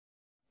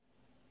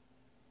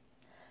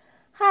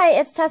Hi,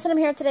 it's Tess and I'm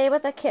here today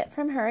with a kit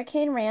from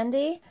Hurricane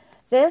Randi.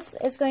 This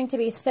is going to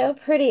be so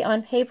pretty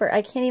on paper.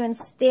 I can't even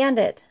stand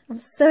it.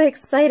 I'm so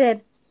excited.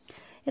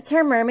 It's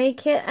her mermaid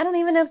kit. I don't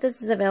even know if this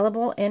is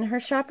available in her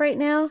shop right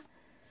now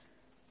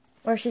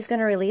or she's going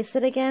to release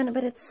it again,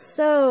 but it's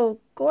so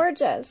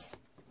gorgeous.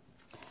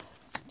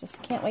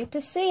 Just can't wait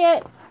to see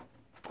it.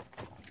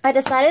 I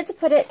decided to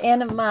put it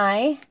in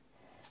my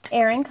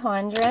Erin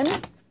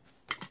Condren.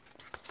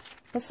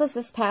 This was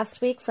this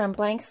past week from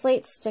Blank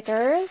Slate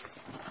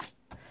Stickers.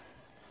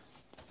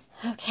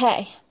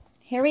 Okay,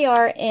 here we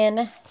are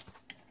in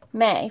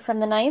May,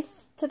 from the 9th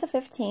to the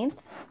 15th.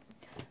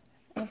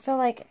 I feel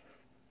like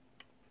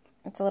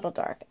it's a little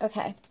dark.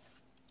 Okay,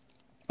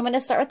 I'm going to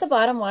start with the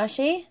bottom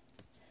washi.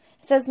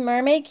 It says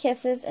Mermaid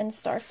Kisses and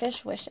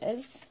Starfish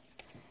Wishes.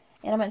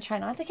 And I'm going to try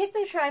not to kick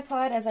the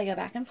tripod as I go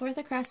back and forth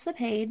across the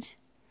page.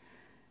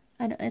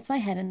 I don't, it's my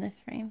head in the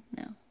frame.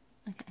 No.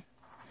 Okay.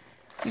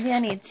 Maybe I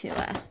need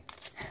to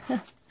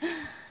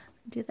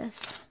do this.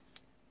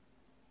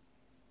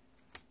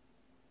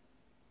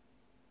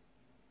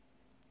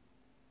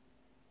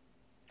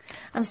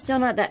 I'm still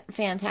not that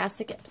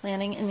fantastic at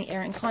planning in the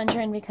Erin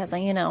Condren because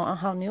you know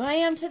how new I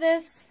am to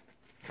this.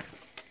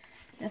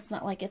 It's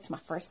not like it's my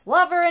first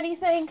love or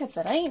anything, because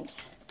it ain't.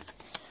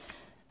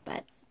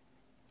 But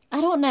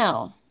I don't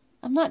know.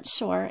 I'm not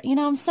sure. You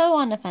know, I'm so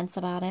on the fence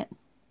about it.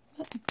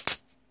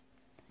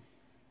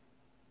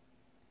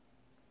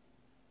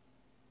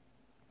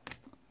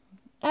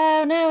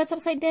 Oh no, it's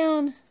upside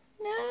down.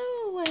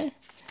 No.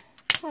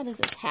 How does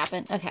this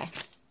happen? Okay.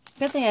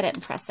 Good thing I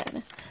didn't press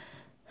it.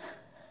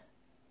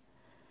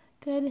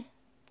 Good.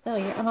 Oh,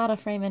 I'm out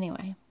of frame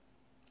anyway.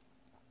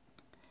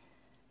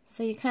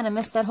 So you kind of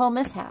missed that whole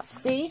mishap.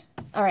 See?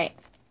 All right.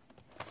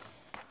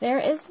 There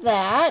is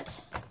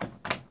that.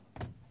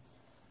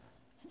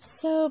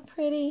 It's so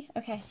pretty.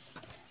 Okay.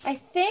 I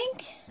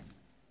think,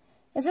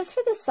 is this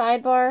for the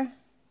sidebar?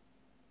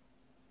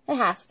 It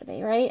has to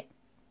be, right?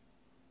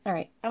 All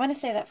right. I want to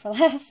say that for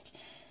last.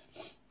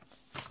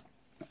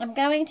 I'm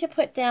going to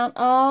put down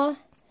all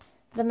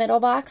the middle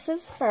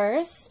boxes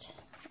first,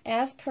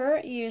 as per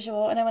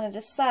usual, and I want to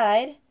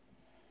decide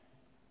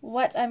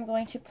what I'm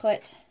going to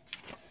put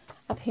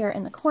up here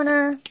in the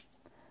corner.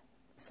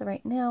 So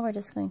right now we're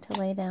just going to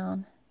lay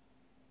down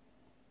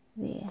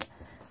the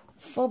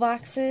full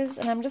boxes,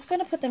 and I'm just going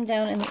to put them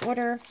down in the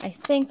order I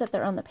think that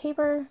they're on the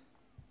paper.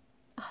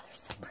 Oh, they're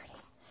so pretty.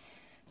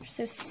 They're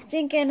so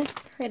stinking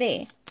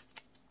pretty.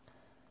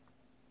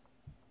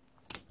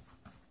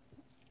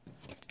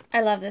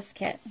 I love this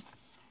kit.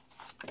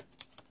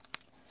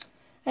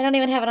 I don't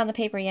even have it on the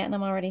paper yet, and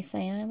I'm already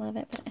saying I love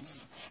it. But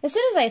as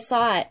soon as I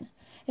saw it,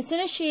 as soon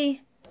as she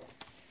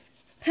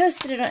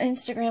posted it on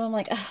Instagram, I'm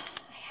like, oh,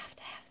 I have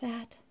to have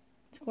that.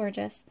 It's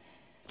gorgeous.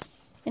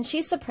 And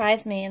she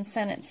surprised me and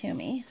sent it to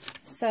me.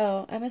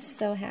 So I was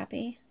so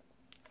happy.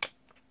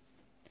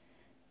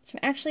 I'm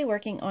actually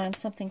working on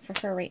something for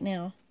her right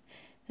now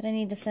that I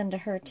need to send to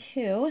her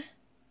too.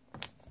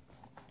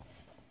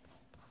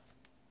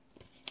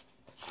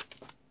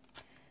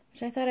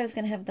 I thought I was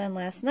going to have done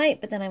last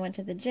night, but then I went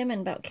to the gym and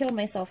about killed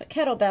myself at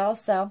kettlebell,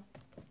 so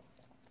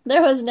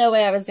there was no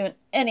way I was doing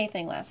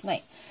anything last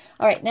night.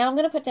 All right, now I'm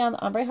going to put down the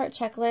ombre heart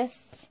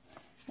checklists.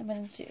 I'm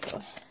going to do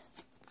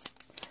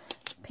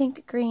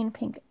pink, green,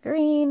 pink,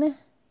 green.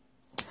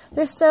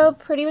 They're so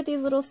pretty with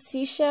these little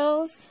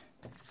seashells.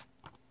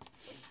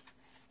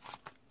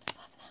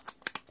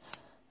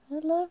 I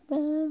love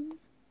them.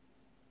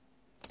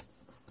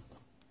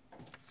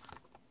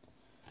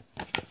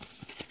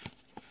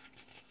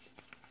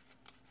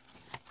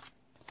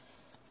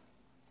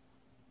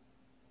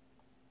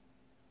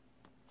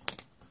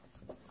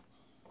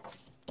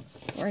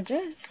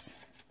 Gorgeous.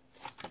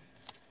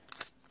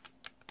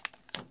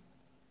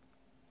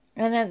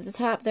 And at the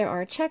top there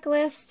are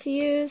checklists to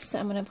use, so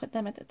I'm going to put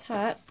them at the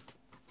top.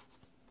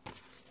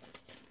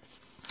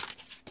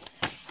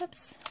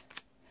 Oops.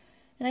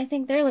 And I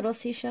think they're little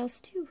seashells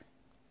too.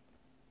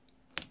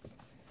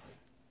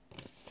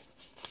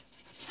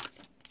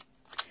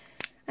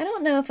 I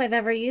don't know if I've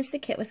ever used a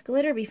kit with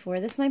glitter before.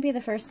 This might be the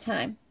first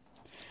time.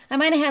 I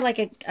might have had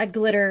like a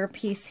glitter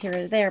piece here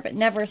or there, but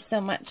never so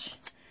much.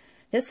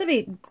 This would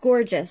be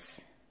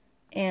gorgeous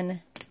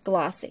in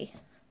glossy.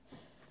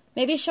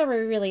 Maybe she'll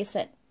re-release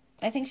it.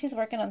 I think she's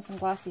working on some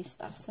glossy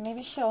stuff, so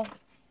maybe she'll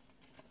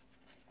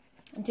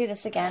do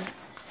this again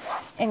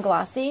in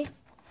glossy.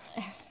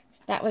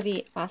 That would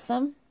be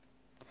awesome.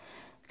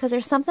 Because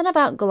there's something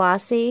about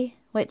glossy,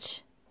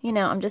 which, you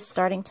know, I'm just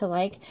starting to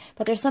like,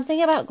 but there's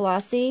something about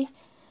glossy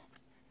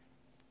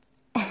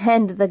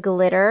and the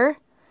glitter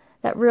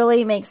that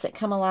really makes it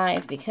come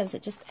alive because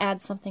it just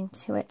adds something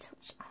to it,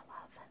 which I love.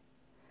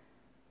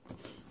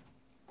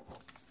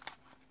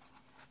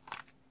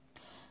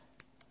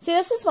 See,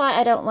 this is why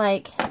I don't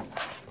like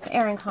the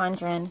Erin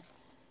Condren.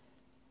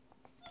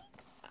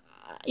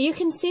 You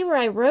can see where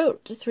I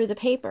wrote through the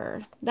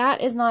paper. That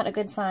is not a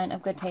good sign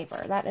of good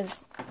paper. That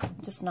is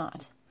just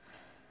not.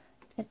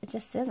 It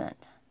just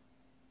isn't.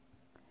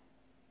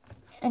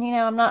 And, you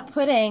know, I'm not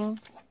putting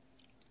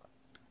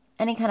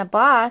any kind of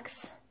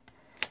box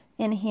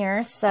in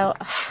here. So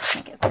I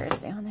can't get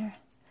Thursday on there.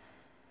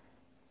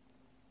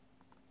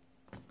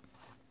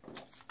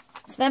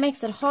 So that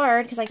makes it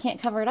hard because I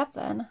can't cover it up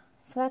then.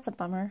 So that's a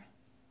bummer.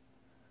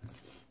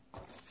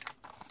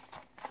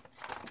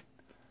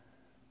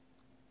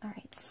 All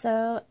right,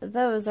 so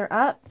those are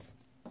up.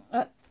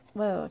 Oh,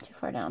 whoa, too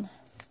far down.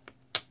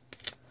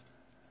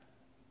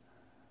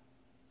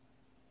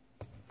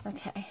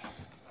 Okay.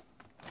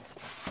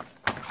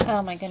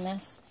 Oh my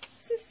goodness.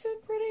 This is so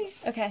pretty.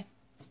 Okay.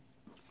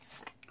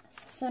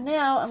 So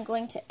now I'm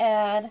going to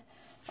add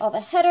all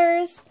the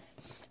headers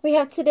we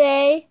have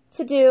today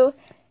to do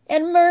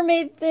and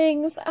mermaid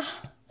things.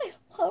 Ah, I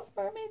love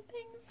mermaid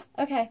things.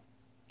 Okay.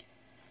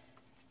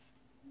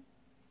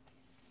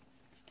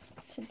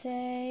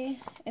 Today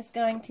is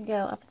going to go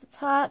up at the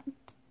top. I'm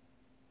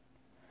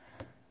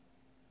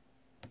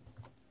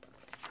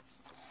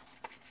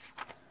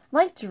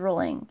like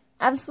drooling.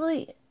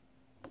 Absolutely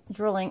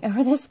drooling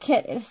over this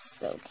kit. It is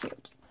so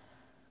cute.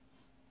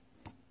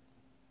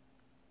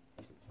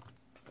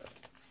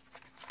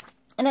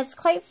 And it's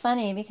quite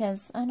funny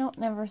because I don't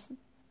never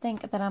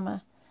think that I'm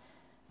a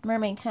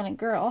mermaid kind of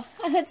girl.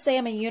 I would say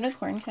I'm a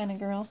unicorn kind of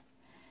girl.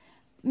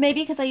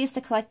 Maybe because I used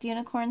to collect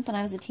unicorns when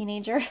I was a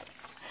teenager.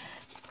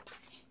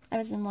 I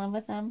was in love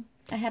with them.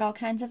 I had all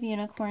kinds of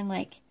unicorn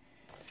like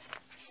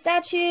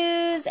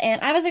statues,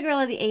 and I was a girl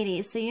of the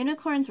 80s, so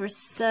unicorns were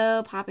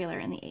so popular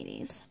in the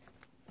 80s.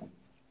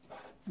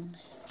 Okay,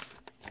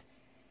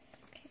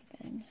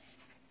 good. I'm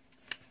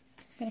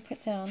going to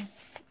put down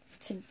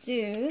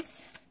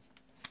to-dos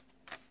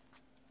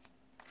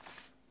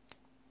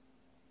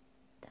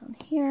down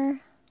here.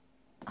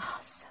 Oh,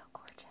 so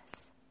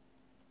gorgeous.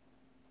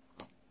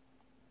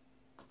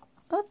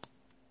 Oop.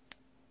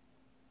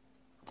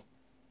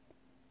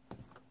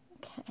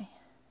 Okay.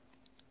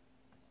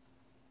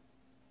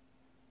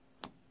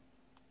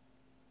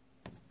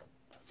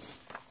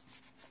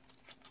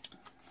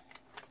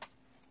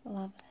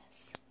 Love this.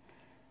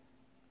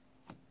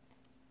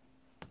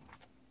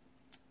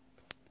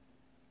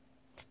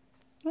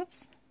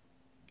 Whoops.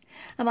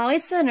 I'm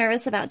always so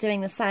nervous about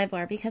doing the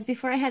sidebar because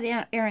before I had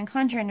the Erin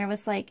Condren, there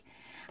was like,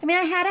 I mean,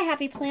 I had a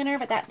happy planner,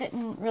 but that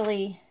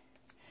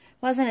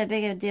wasn't a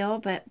big a deal,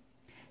 but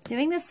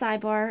doing the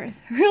sidebar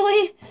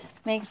really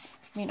makes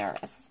me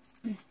nervous.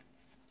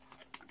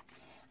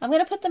 I'm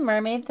going to put the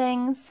mermaid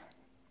things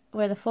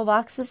where the full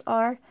boxes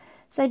are,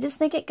 so I just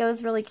think it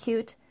goes really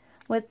cute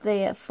with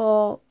the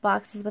full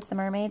boxes with the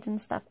mermaids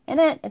and stuff in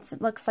it.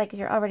 It looks like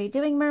you're already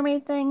doing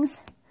mermaid things.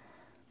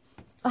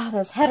 Oh,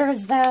 those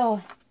headers,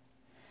 though.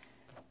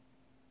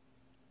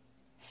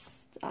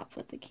 Stop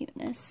with the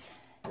cuteness.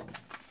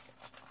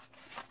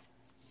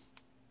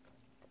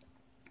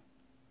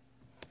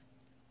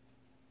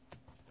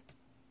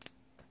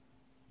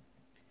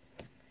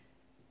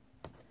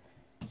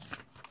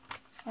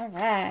 All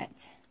right.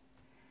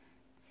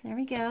 So there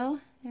we go.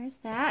 There's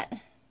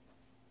that.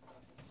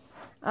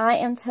 I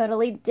am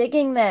totally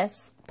digging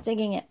this.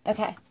 Digging it.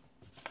 Okay.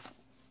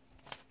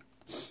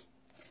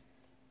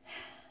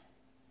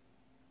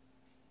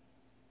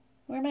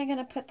 Where am I going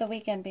to put the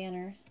weekend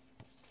banner?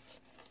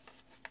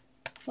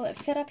 Will it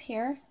fit up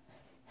here?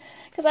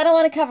 Because I don't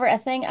want to cover a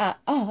thing up.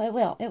 Oh, it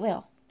will. It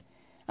will.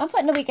 I'm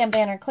putting a weekend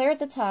banner clear at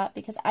the top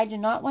because I do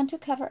not want to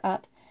cover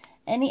up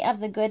any of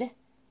the good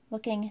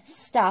looking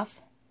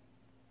stuff.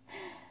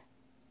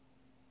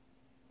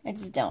 I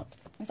just don't.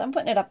 So I'm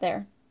putting it up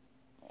there.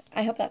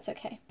 I hope that's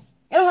okay.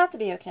 It'll have to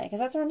be okay because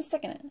that's where I'm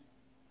sticking it.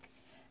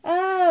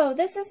 Oh,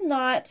 this is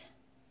not.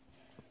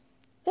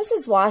 This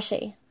is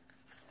washi.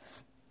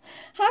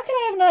 How could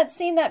I have not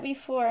seen that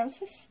before? I'm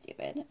so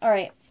stupid. All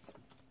right.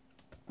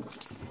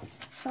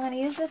 So I'm going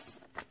to use this.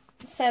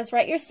 It says,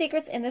 write your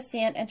secrets in the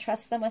sand and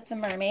trust them with the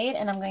mermaid.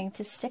 And I'm going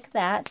to stick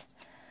that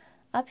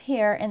up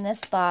here in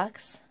this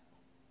box.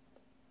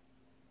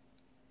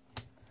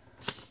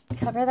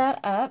 Cover that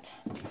up.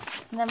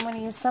 And then I'm going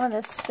to use some of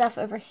this stuff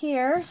over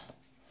here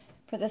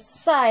for the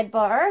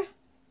sidebar.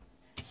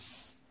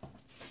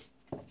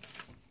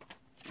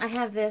 I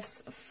have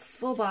this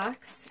full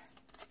box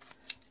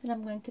that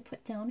I'm going to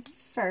put down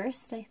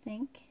first, I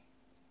think.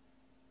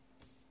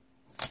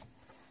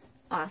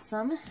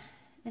 Awesome.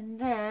 And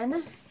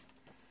then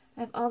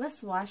I have all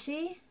this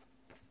washi.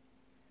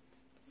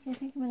 So I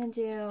think I'm going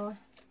to do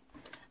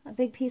a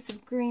big piece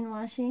of green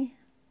washi.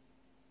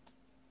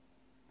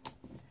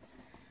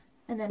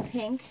 And then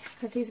pink,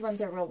 because these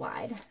ones are real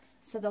wide,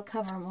 so they'll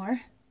cover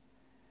more.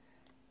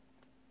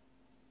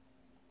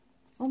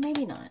 Well,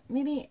 maybe not.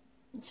 Maybe,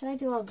 should I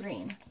do all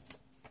green?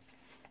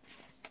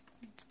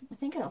 I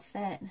think it'll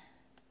fit.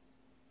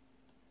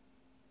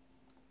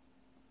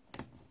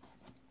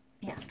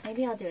 Yeah,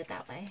 maybe I'll do it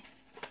that way.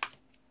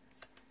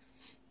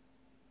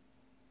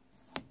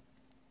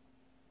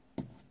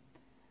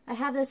 I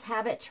have this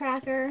habit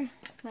tracker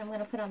that I'm going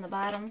to put on the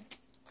bottom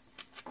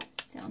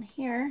down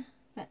here,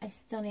 but I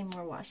still need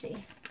more washi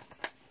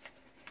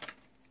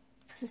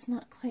because it's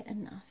not quite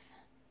enough.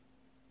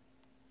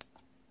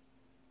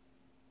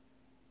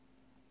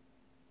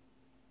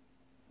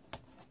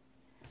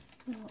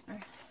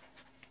 More.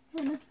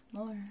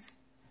 More.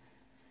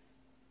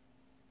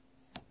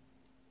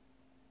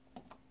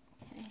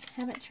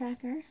 habit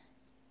tracker.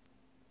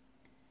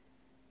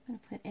 I'm going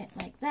to put it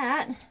like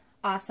that.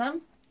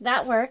 Awesome.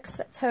 That works.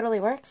 That totally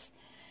works.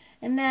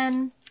 And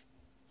then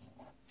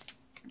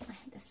I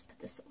had to put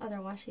this other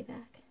washi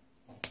back.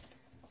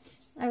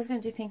 I was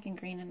going to do pink and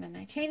green, and then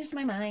I changed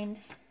my mind.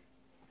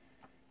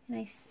 And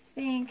I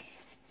think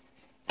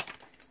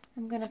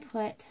I'm going to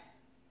put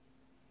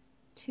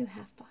 2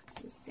 half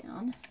boxes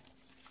down.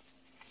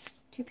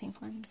 2 pink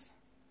ones.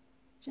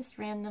 Just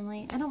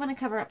randomly. I don't want to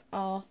cover up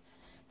all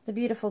the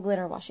beautiful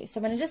glitter washi. So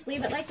I'm going to just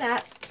leave it like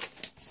that.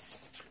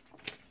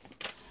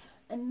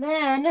 And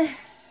then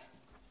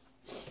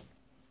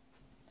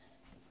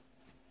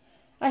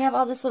I have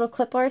all this little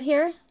clipboard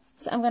here.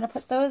 So I'm going to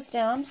put those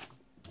down.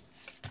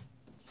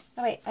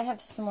 Oh wait, I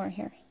have some more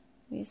here.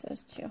 I'll use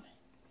those too.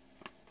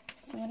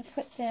 So I'm going to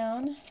put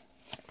down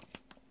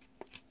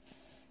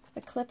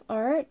the clip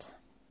art.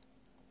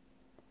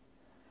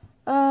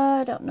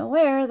 I don't know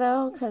where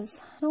though,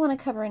 because I don't want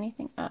to cover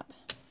anything up.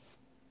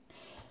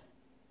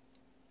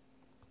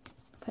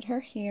 Put her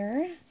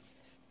here.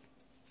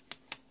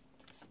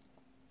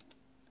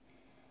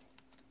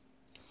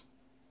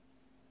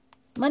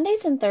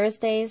 Mondays and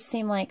Thursdays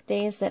seem like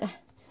days that,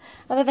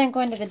 other than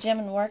going to the gym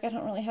and work, I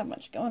don't really have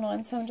much going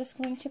on. So I'm just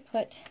going to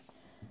put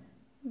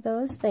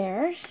those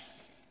there.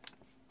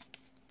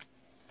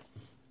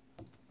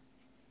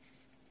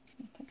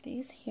 Put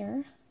these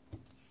here.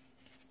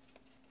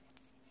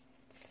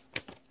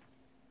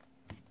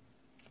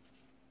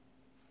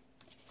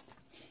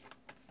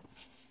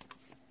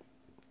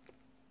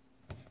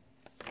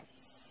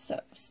 So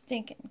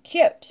stinking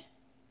cute.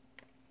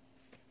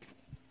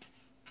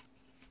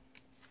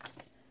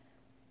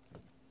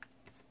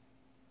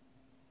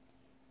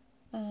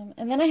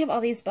 And then I have all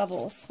these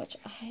bubbles, which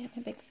I am a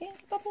big fan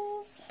of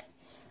bubbles.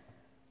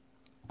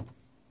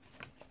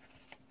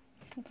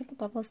 I'll put the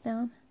bubbles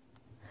down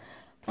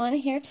on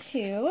here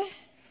too.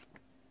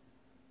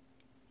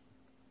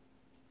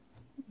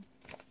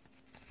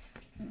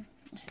 I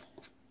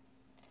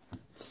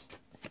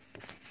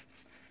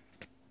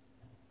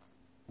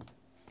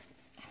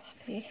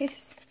love these.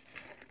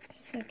 They're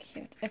so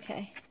cute.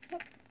 Okay.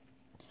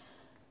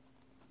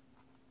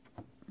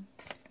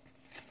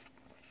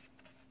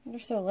 They're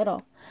so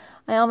little.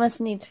 I almost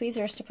need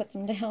tweezers to put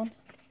them down.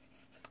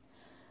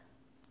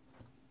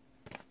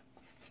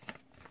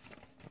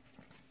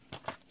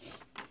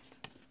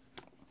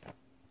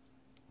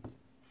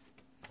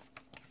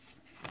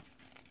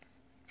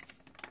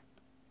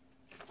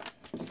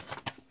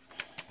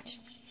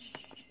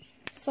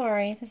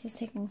 Sorry, this is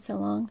taking so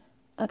long.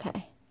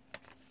 Okay.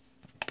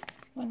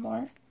 One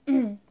more.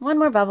 One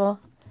more bubble.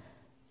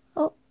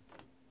 Oh.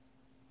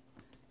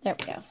 There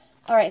we go.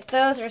 All right,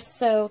 those are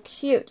so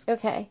cute.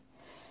 Okay.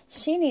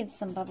 She needs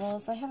some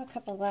bubbles. I have a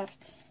couple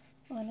left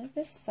on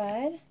this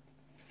side.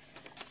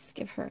 Let's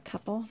give her a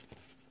couple.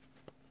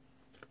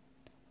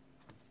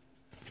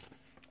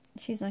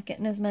 She's not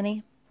getting as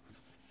many.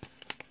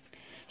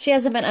 She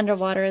hasn't been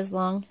underwater as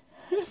long,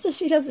 so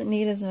she doesn't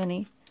need as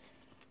many.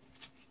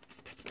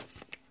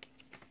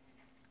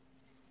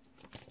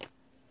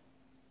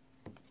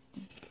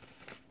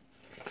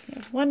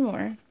 There's one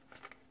more.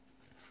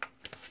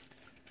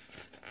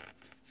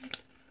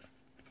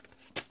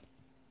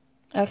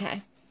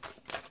 Okay.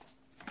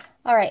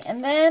 All right,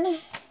 and then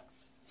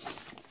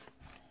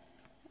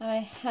I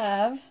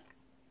have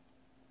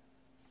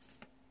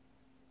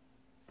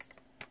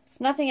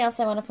nothing else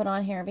I want to put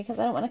on here because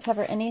I don't want to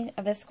cover any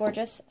of this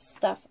gorgeous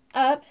stuff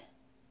up.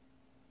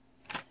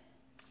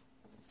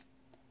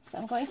 So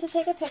I'm going to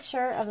take a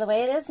picture of the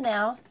way it is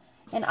now,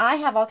 and I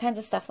have all kinds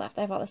of stuff left.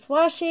 I have all this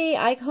washi,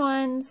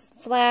 icons,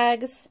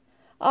 flags,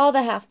 all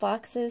the half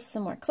boxes,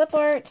 some more clip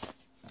art,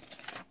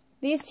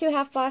 these 2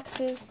 half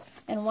boxes,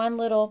 and 1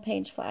 little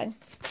page flag.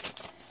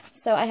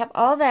 So I have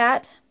all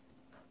that.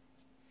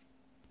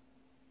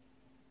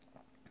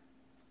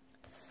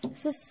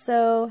 This is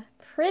so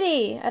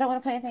pretty. I don't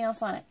want to put anything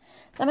else on it.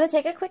 So I'm going to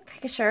take a quick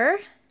picture.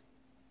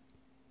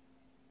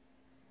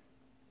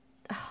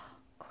 Oh,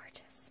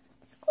 gorgeous.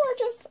 It's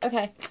gorgeous.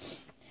 Okay.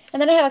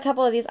 And then I have a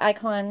couple of these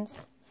icons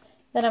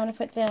that I'm going to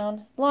put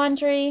down.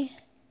 Laundry.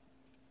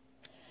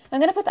 I'm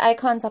going to put the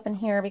icons up in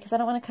here because I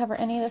don't want to cover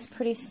any of this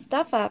pretty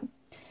stuff up.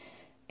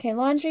 Okay,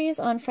 laundry is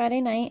on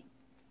Friday night.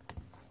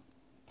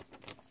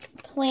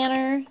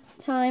 Planner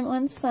time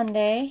on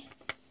Sunday.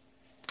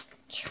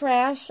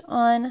 Trash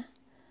on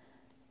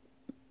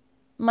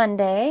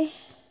Monday.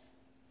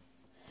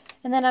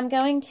 And then I'm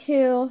going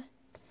to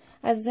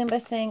a Zumba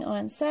thing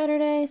on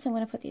Saturday, so I'm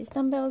going to put these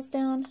dumbbells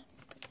down.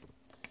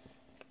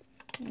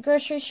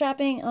 Grocery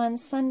shopping on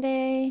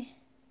Sunday.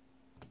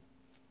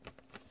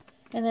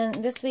 And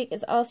then this week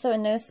is also a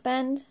no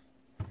spend.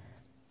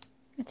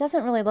 It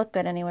doesn't really look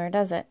good anywhere,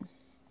 does it?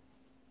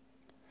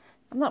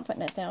 I'm not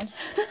putting it down.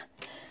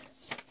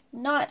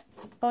 Not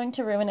going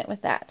to ruin it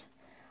with that.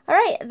 All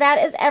right,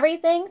 that is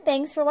everything.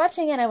 Thanks for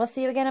watching, and I will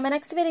see you again in my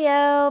next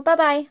video.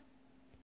 Bye-bye.